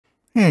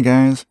Hey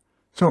guys,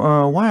 so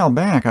a while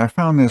back I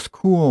found this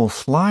cool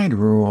slide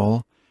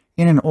rule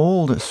in an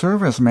old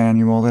service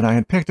manual that I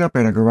had picked up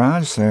at a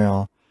garage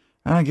sale.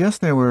 I guess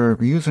they were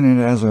using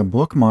it as a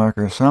bookmark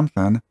or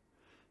something.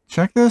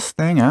 Check this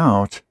thing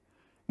out.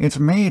 It's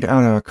made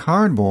out of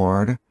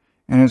cardboard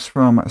and it's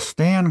from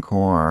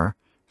Stancor,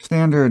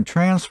 Standard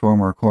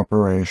Transformer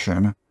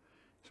Corporation.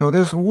 So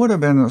this would have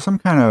been some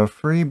kind of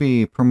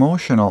freebie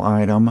promotional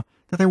item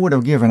that they would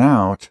have given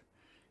out.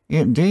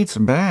 It dates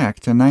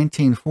back to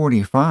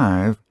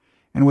 1945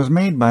 and was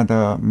made by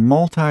the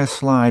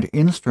Multi-Slide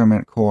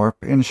Instrument Corp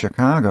in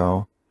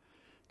Chicago.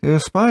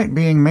 Despite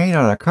being made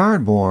out of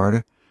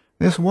cardboard,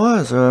 this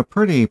was a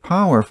pretty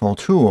powerful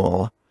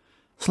tool.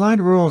 Slide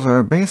rules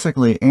are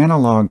basically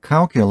analog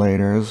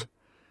calculators.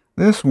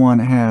 This one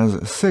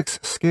has 6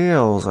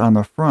 scales on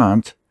the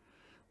front.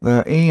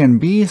 The A and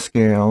B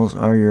scales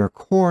are your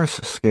coarse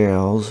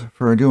scales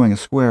for doing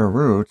square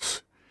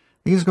roots.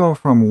 These go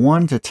from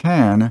 1 to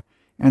 10,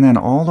 and then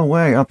all the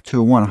way up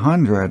to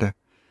 100.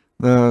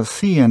 The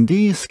C and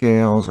D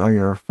scales are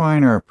your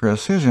finer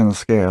precision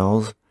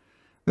scales.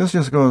 This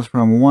just goes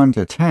from 1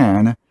 to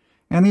 10,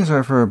 and these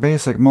are for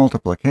basic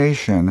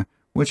multiplication,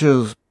 which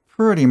is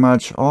pretty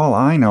much all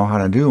I know how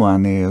to do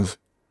on these.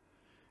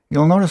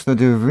 You'll notice the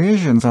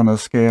divisions on the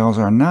scales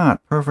are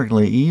not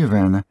perfectly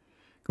even.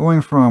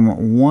 Going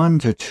from 1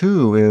 to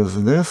 2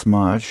 is this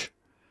much,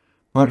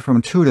 but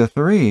from 2 to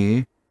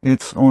 3,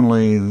 it's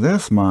only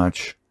this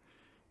much.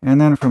 And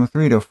then from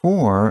 3 to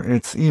 4,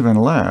 it's even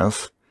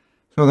less.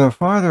 So the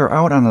farther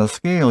out on the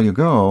scale you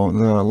go,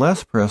 the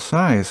less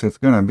precise it's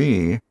going to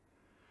be.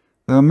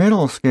 The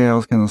middle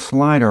scales can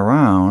slide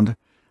around.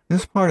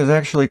 This part is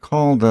actually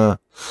called the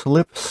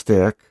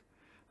slipstick.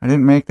 I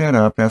didn't make that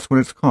up, that's what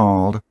it's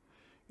called.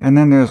 And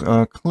then there's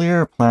a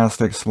clear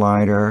plastic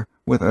slider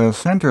with a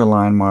center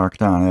line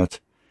marked on it.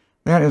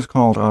 That is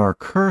called our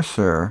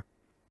cursor.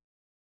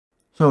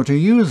 So to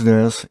use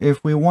this,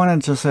 if we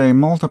wanted to say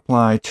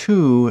multiply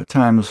 2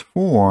 times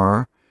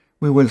 4,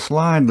 we would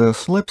slide the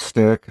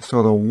slipstick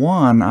so the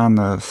 1 on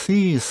the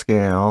C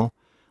scale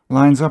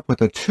lines up with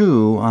the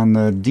 2 on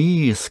the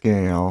D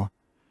scale.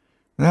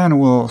 Then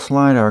we'll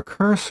slide our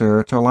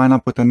cursor to line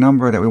up with the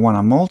number that we want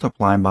to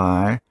multiply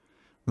by,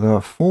 the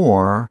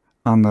 4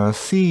 on the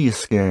C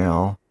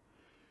scale.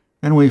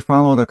 Then we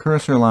follow the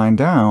cursor line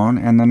down,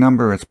 and the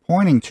number it's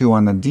pointing to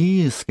on the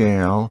D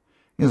scale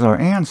is our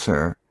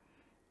answer,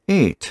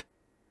 8.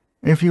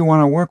 If you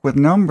want to work with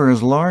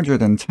numbers larger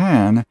than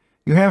 10,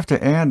 you have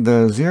to add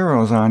the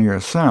zeros on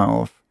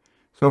yourself.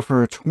 So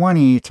for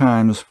 20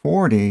 times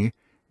 40,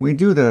 we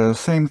do the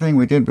same thing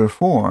we did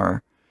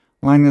before.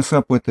 Line this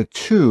up with the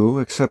 2,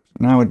 except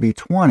now it'd be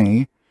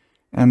 20,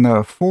 and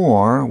the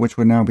 4, which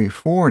would now be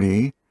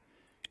 40.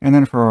 And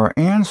then for our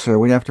answer,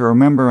 we'd have to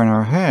remember in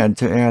our head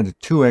to add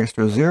 2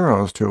 extra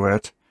zeros to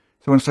it.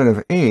 So instead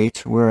of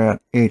 8, we're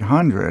at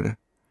 800.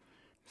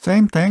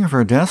 Same thing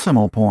for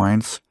decimal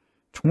points.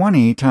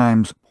 20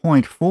 times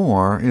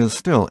 0.4 is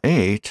still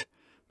 8,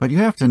 but you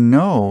have to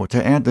know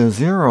to add the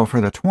 0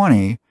 for the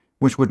 20,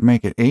 which would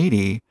make it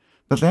 80,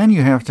 but then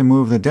you have to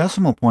move the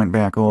decimal point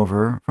back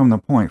over from the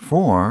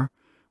 0.4,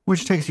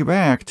 which takes you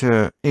back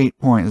to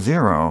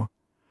 8.0.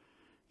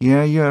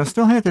 Yeah, you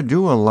still have to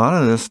do a lot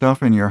of this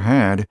stuff in your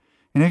head,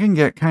 and it can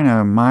get kind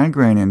of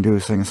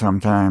migraine-inducing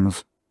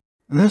sometimes.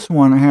 This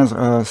one has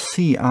a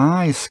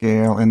CI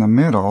scale in the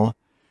middle.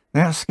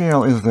 That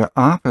scale is the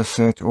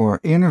opposite or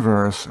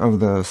inverse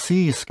of the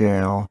C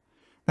scale.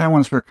 That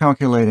one's for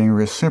calculating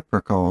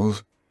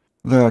reciprocals.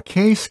 The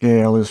K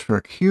scale is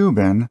for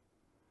cubing,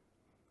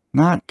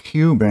 not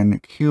Cuban,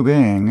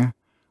 cubing,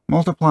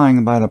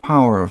 multiplying by the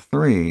power of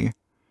 3.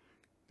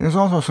 There's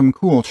also some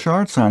cool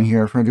charts on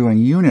here for doing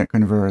unit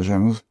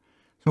conversions,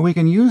 so we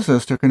can use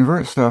this to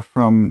convert stuff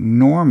from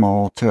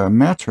normal to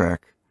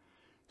metric.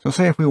 So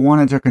say if we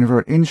wanted to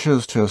convert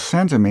inches to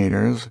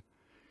centimeters,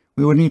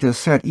 we would need to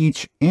set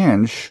each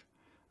inch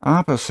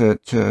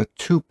opposite to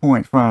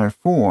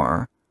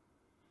 2.54.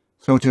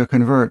 So to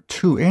convert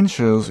 2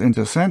 inches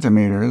into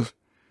centimeters,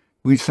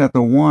 we'd set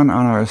the 1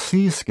 on our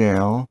C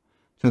scale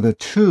to the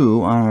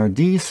 2 on our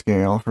D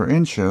scale for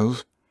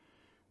inches,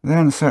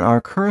 then set our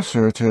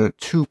cursor to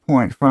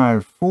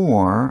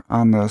 2.54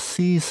 on the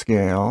C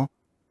scale,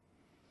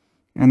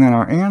 and then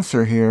our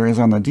answer here is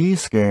on the D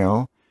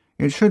scale.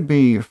 It should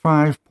be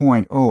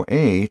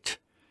 5.08,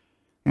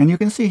 and you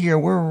can see here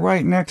we're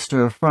right next to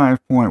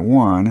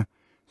 5.1,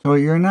 so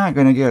you're not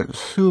going to get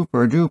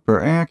super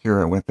duper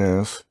accurate with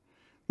this.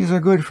 These are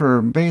good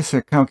for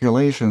basic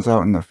calculations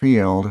out in the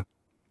field.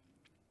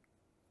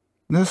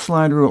 This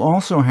slide rule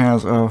also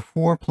has a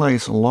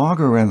 4-place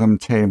logarithm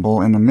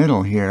table in the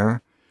middle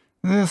here.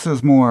 This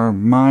is more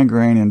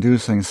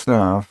migraine-inducing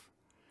stuff.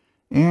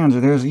 And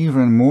there's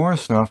even more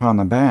stuff on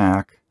the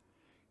back.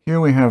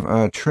 Here we have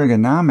a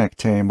trigonomic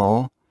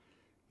table.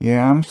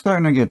 Yeah, I'm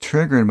starting to get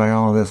triggered by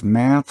all of this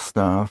math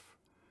stuff.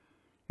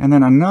 And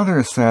then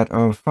another set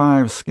of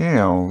 5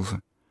 scales.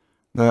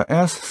 The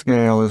S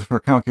scale is for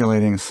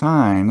calculating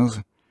sines,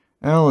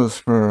 L is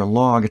for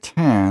log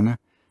 10,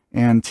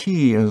 and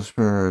T is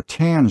for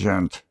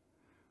tangent.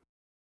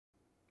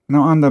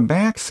 Now on the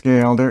back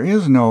scale, there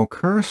is no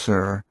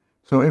cursor,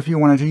 so if you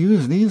wanted to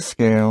use these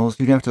scales,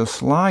 you'd have to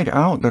slide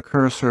out the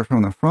cursor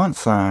from the front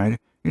side.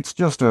 It's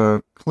just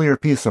a clear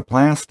piece of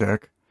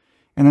plastic,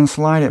 and then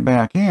slide it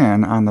back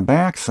in on the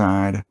back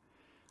side.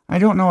 I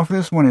don't know if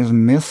this one is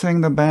missing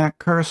the back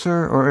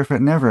cursor or if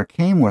it never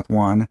came with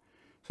one,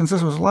 since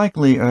this was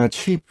likely a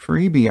cheap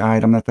freebie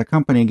item that the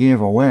company gave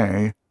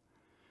away.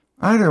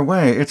 Either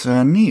way, it's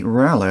a neat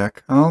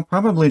relic. I'll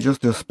probably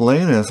just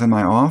display this in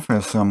my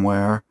office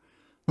somewhere.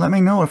 Let me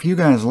know if you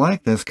guys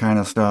like this kind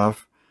of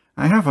stuff.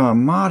 I have a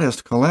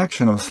modest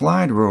collection of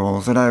slide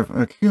rules that I've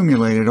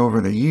accumulated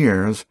over the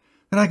years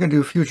that I could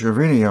do future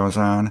videos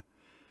on.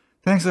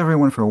 Thanks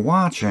everyone for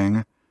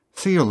watching.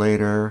 See you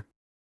later.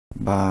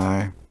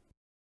 Bye.